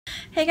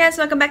Hey guys,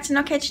 welcome back to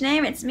No Catchy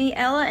Name. It's me,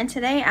 Ella, and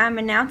today I'm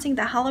announcing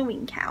the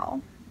Halloween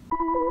cowl.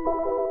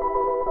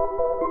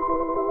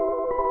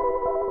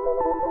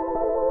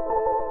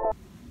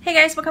 Hey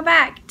guys, welcome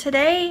back.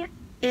 Today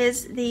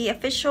is the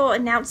official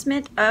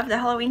announcement of the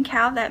Halloween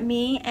cowl that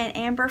me and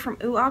Amber from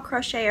Halloween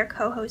Crochet are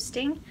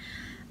co-hosting.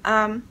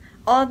 All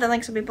of the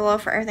links will be below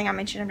for everything I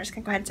mentioned. I'm just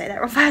going to go ahead and say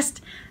that real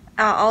fast.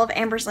 All of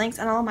Amber's links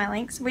and all of my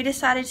links. We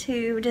decided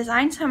to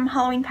design some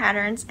Halloween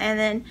patterns and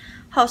then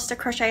host a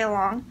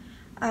crochet-along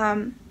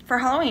for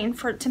Halloween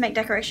to make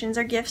decorations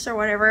or gifts or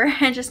whatever,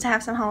 and just to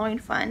have some Halloween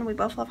fun. We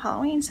both love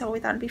Halloween, so we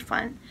thought it'd be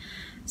fun.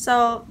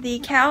 So the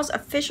cow's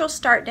official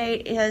start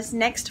date is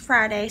next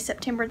Friday,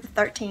 September the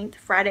 13th.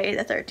 Friday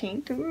the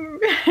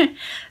 13th.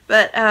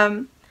 But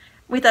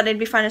we thought it'd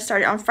be fun to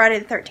start it on Friday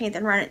the 13th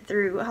and run it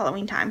through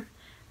Halloween time.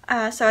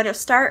 So it'll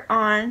start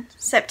on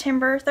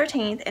September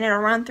 13th and it'll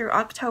run through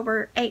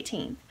October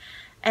 18th.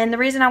 And the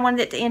reason I wanted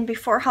it to end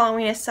before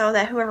Halloween is so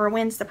that whoever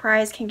wins the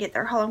prize can get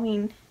their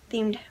Halloween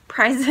themed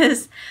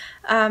prizes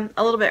a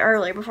little bit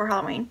early before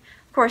Halloween.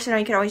 Of course, you know,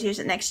 you could always use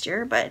it next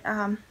year, but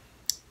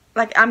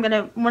like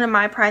one of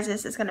my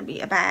prizes is gonna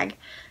be a bag,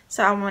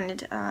 so I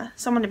wanted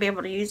someone to be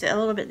able to use it a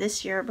little bit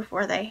this year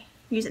before they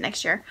use it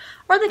next year.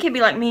 Or they could be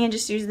like me and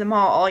just use them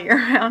all year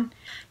round.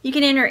 You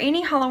can enter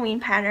any Halloween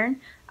pattern.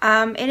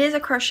 It is a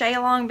crochet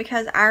along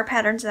because our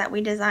patterns that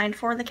we designed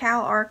for the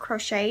cowl are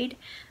crocheted,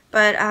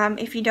 but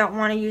if you don't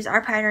want to use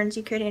our patterns,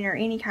 you could enter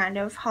any kind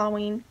of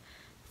Halloween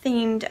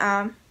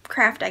themed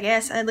craft, I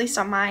guess, at least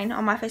on mine,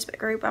 on my Facebook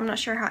group. I'm not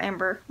sure how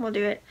Amber will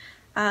do it.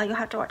 You'll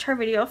have to watch her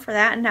video for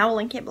that, and I will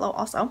link it below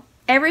also.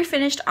 Every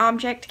finished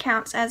object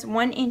counts as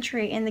one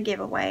entry in the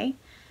giveaway.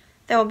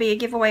 There will be a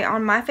giveaway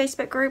on my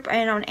Facebook group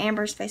and on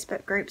Amber's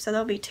Facebook group, so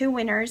there'll be two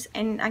winners,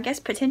 and I guess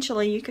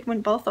potentially you could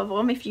win both of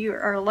them if you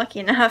are lucky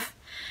enough.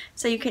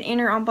 So you can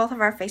enter on both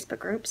of our Facebook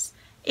groups.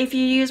 If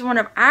you use one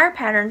of our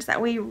patterns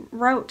that we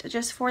wrote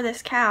just for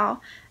this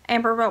cowl,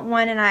 Amber wrote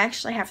one and I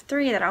actually have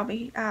 3 that I'll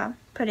be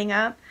putting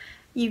up,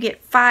 you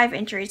get 5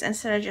 entries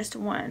instead of just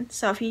 1.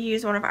 So if you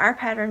use one of our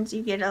patterns,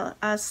 you get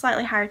a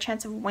slightly higher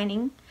chance of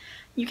winning.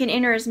 You can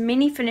enter as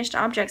many finished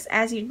objects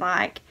as you'd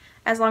like,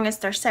 as long as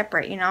they're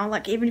separate, you know.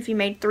 Like even if you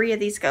made 3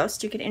 of these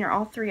ghosts, you could enter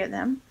all 3 of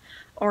them.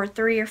 Or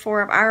 3 or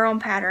 4 of our own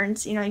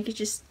patterns, you know, you could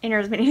just enter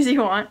as many as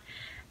you want.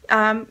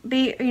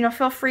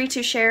 Feel free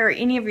to share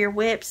any of your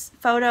whips,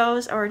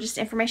 photos, or just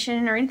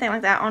information or anything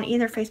like that on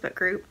either Facebook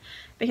group,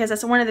 because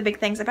that's one of the big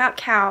things about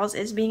cows,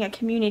 is being a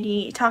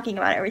community, talking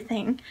about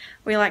everything.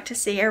 We like to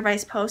see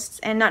everybody's posts,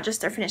 and not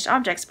just their finished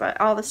objects, but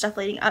all the stuff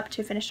leading up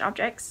to finished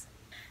objects.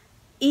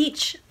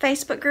 Each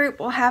Facebook group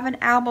will have an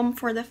album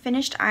for the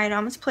finished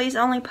items. Please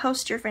only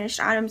post your finished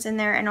items in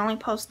there and only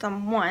post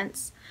them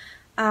once.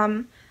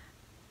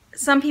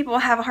 Some people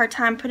have a hard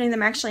time putting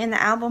them actually in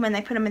the album and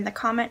they put them in the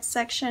comments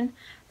section.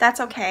 That's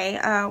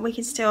okay. We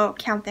can still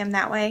count them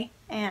that way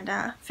and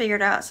figure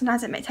it out.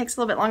 Sometimes it takes a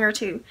little bit longer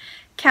to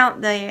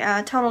count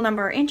the total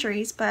number of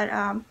entries, but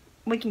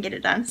we can get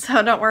it done.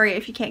 So don't worry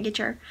if you can't get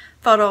your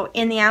photo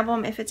in the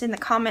album. If it's in the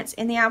comments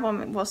in the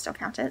album, we'll still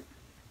count it.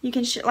 You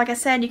can, like I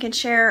said, you can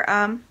share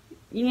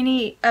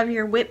any of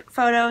your whip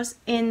photos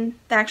in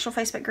the actual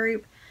Facebook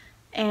group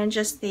and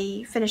just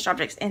the finished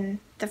objects in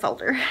the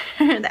folder,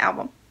 the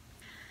album.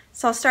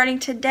 So starting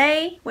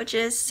today, which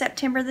is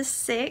September the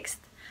 6th,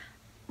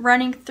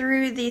 running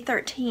through the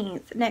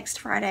 13th, next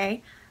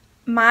Friday,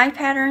 my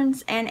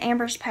patterns and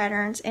Amber's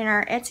patterns in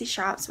our Etsy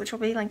shops, which will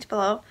be linked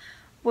below,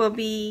 will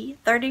be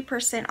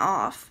 30%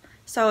 off.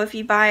 So if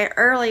you buy it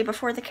early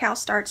before the cowl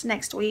starts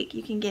next week,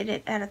 you can get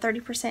it at a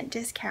 30%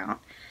 discount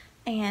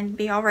and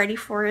be all ready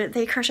for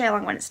the crochet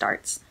along when it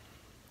starts.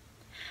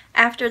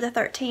 After the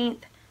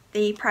 13th,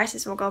 the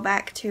prices will go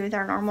back to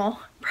their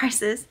normal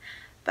prices,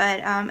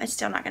 but it's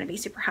still not going to be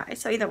super high,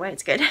 so either way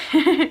it's good.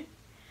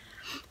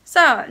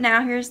 So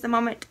now here's the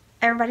moment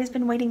everybody's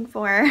been waiting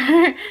for.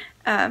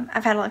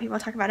 I've had a lot of people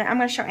talk about it. I'm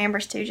going to show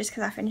Amber's too just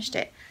because I finished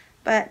it.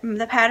 But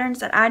the patterns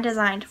that I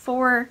designed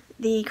for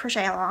the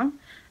crochet along,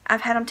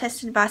 I've had them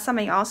tested by some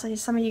of y'all, so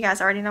some of you guys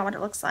already know what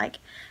it looks like.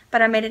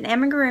 But I made an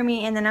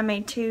amigurumi and then I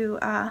made 2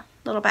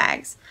 little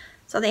bags.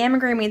 So the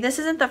amigurumi, this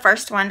isn't the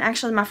first one.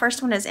 Actually, my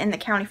first one is in the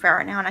county fair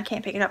right now and I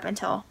can't pick it up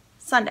until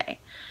Sunday.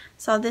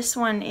 So this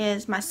one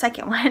is my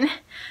second one,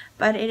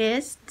 but it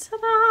is,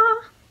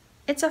 ta-da!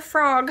 It's a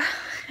frog.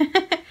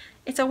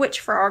 It's a witch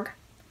frog.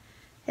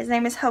 His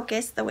name is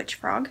Hocus, the witch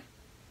frog.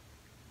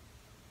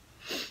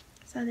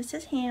 So this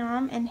is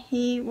him, and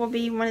he will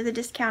be one of the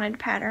discounted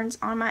patterns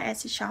on my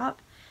Etsy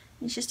shop.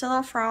 He's just a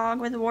little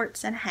frog with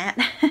warts and a hat.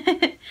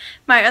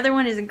 My other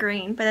one is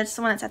green, but that's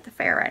the one that's at the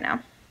fair right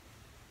now.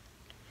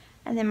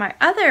 And then my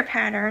other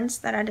patterns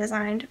that I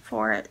designed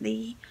for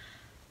the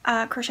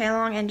crochet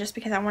along, and just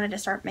because I wanted to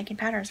start making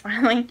patterns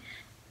finally,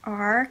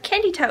 are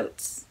candy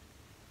totes.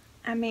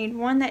 I made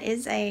one that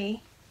is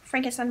a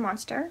Frankenstein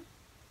monster.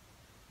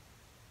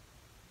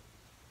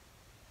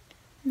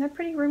 And they're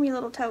pretty roomy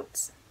little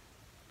totes.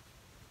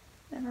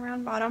 They have a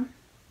round bottom.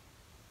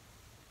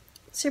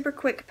 Super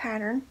quick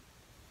pattern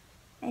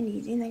and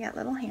easy, and they got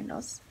little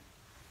handles.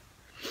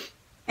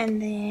 And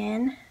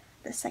then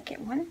The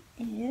second one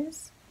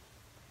is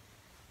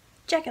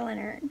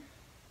jack-o'-lantern.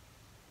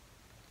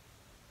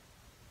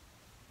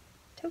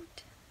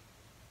 Tote.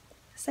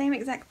 Same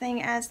exact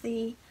thing as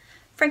the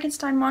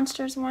Frankenstein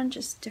monsters one,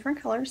 just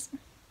different colors.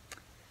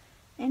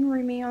 And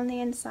roomy on the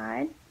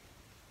inside.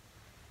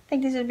 I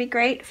think these would be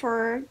great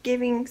for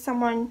giving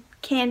someone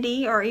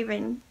candy, or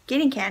even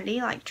getting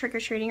candy, like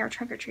trick-or-treating or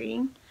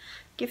trunk-or-treating.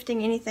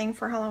 Gifting anything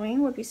for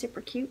Halloween would be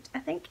super cute, I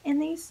think, in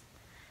these.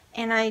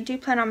 And I do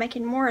plan on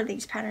making more of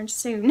these patterns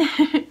soon.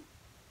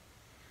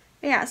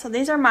 Yeah, so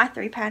these are my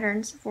 3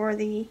 patterns for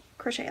the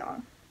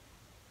Crochet-A-Long.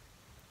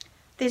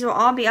 These will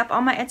all be up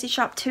on my Etsy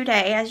shop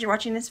today. As you're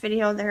watching this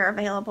video, they're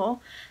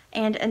available.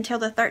 And until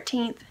the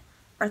 13th,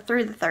 or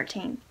through the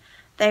 13th,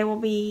 they will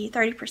be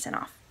 30%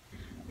 off.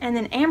 And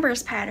then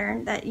Amber's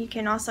pattern that you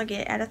can also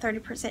get at a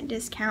 30%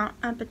 discount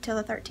up until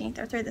the 13th,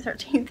 or through the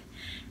 13th,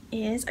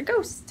 is a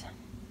ghost.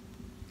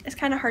 It's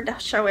kind of hard to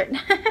show it.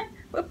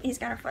 Whoop, he's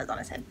got a fuzz on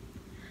his head.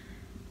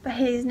 But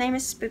his name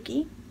is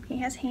Spooky. He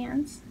has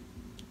hands.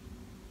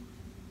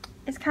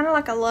 It's kind of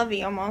like a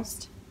lovey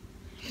almost.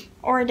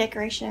 Or a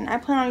decoration. I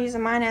plan on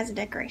using mine as a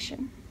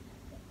decoration.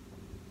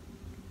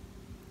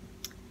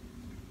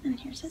 And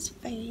here's his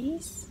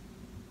face.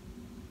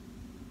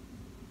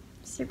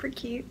 Super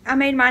cute. I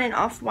made mine in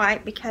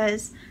off-white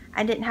because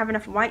I didn't have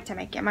enough white to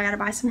make him. I gotta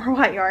buy some more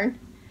white yarn.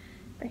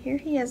 But here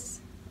he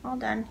is, all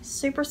done.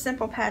 Super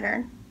simple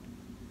pattern.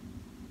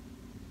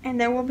 And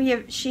there will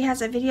be she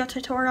has a video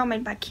tutorial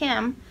made by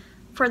Kim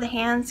for the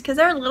hands, because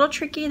they're a little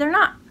tricky. They're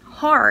not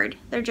hard.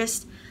 They're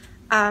just,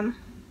 some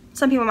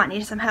people might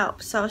need some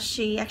help. So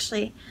she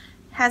actually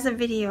has a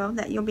video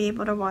that you'll be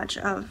able to watch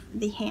of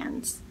the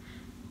hands.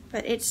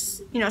 But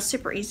it's, you know,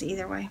 super easy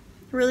either way.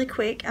 Really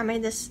quick. I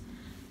made this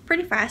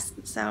pretty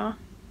fast. So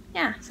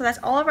yeah, so that's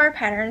all of our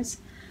patterns.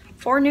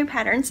 4 new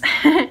patterns.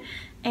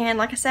 And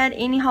like I said,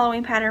 any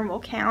Halloween pattern will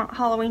count,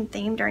 Halloween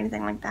themed or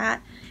anything like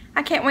that.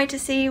 I can't wait to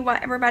see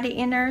what everybody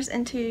enters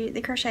into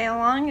the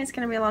Crochet-A-Long. It's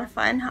going to be a lot of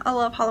fun. I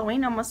love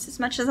Halloween almost as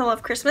much as I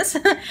love Christmas.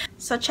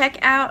 So check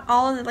out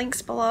all of the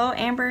links below,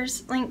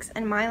 Amber's links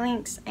and my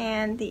links,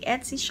 and the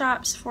Etsy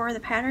shops for the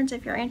patterns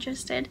if you're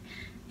interested.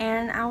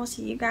 And I will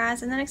see you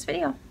guys in the next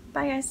video.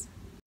 Bye guys.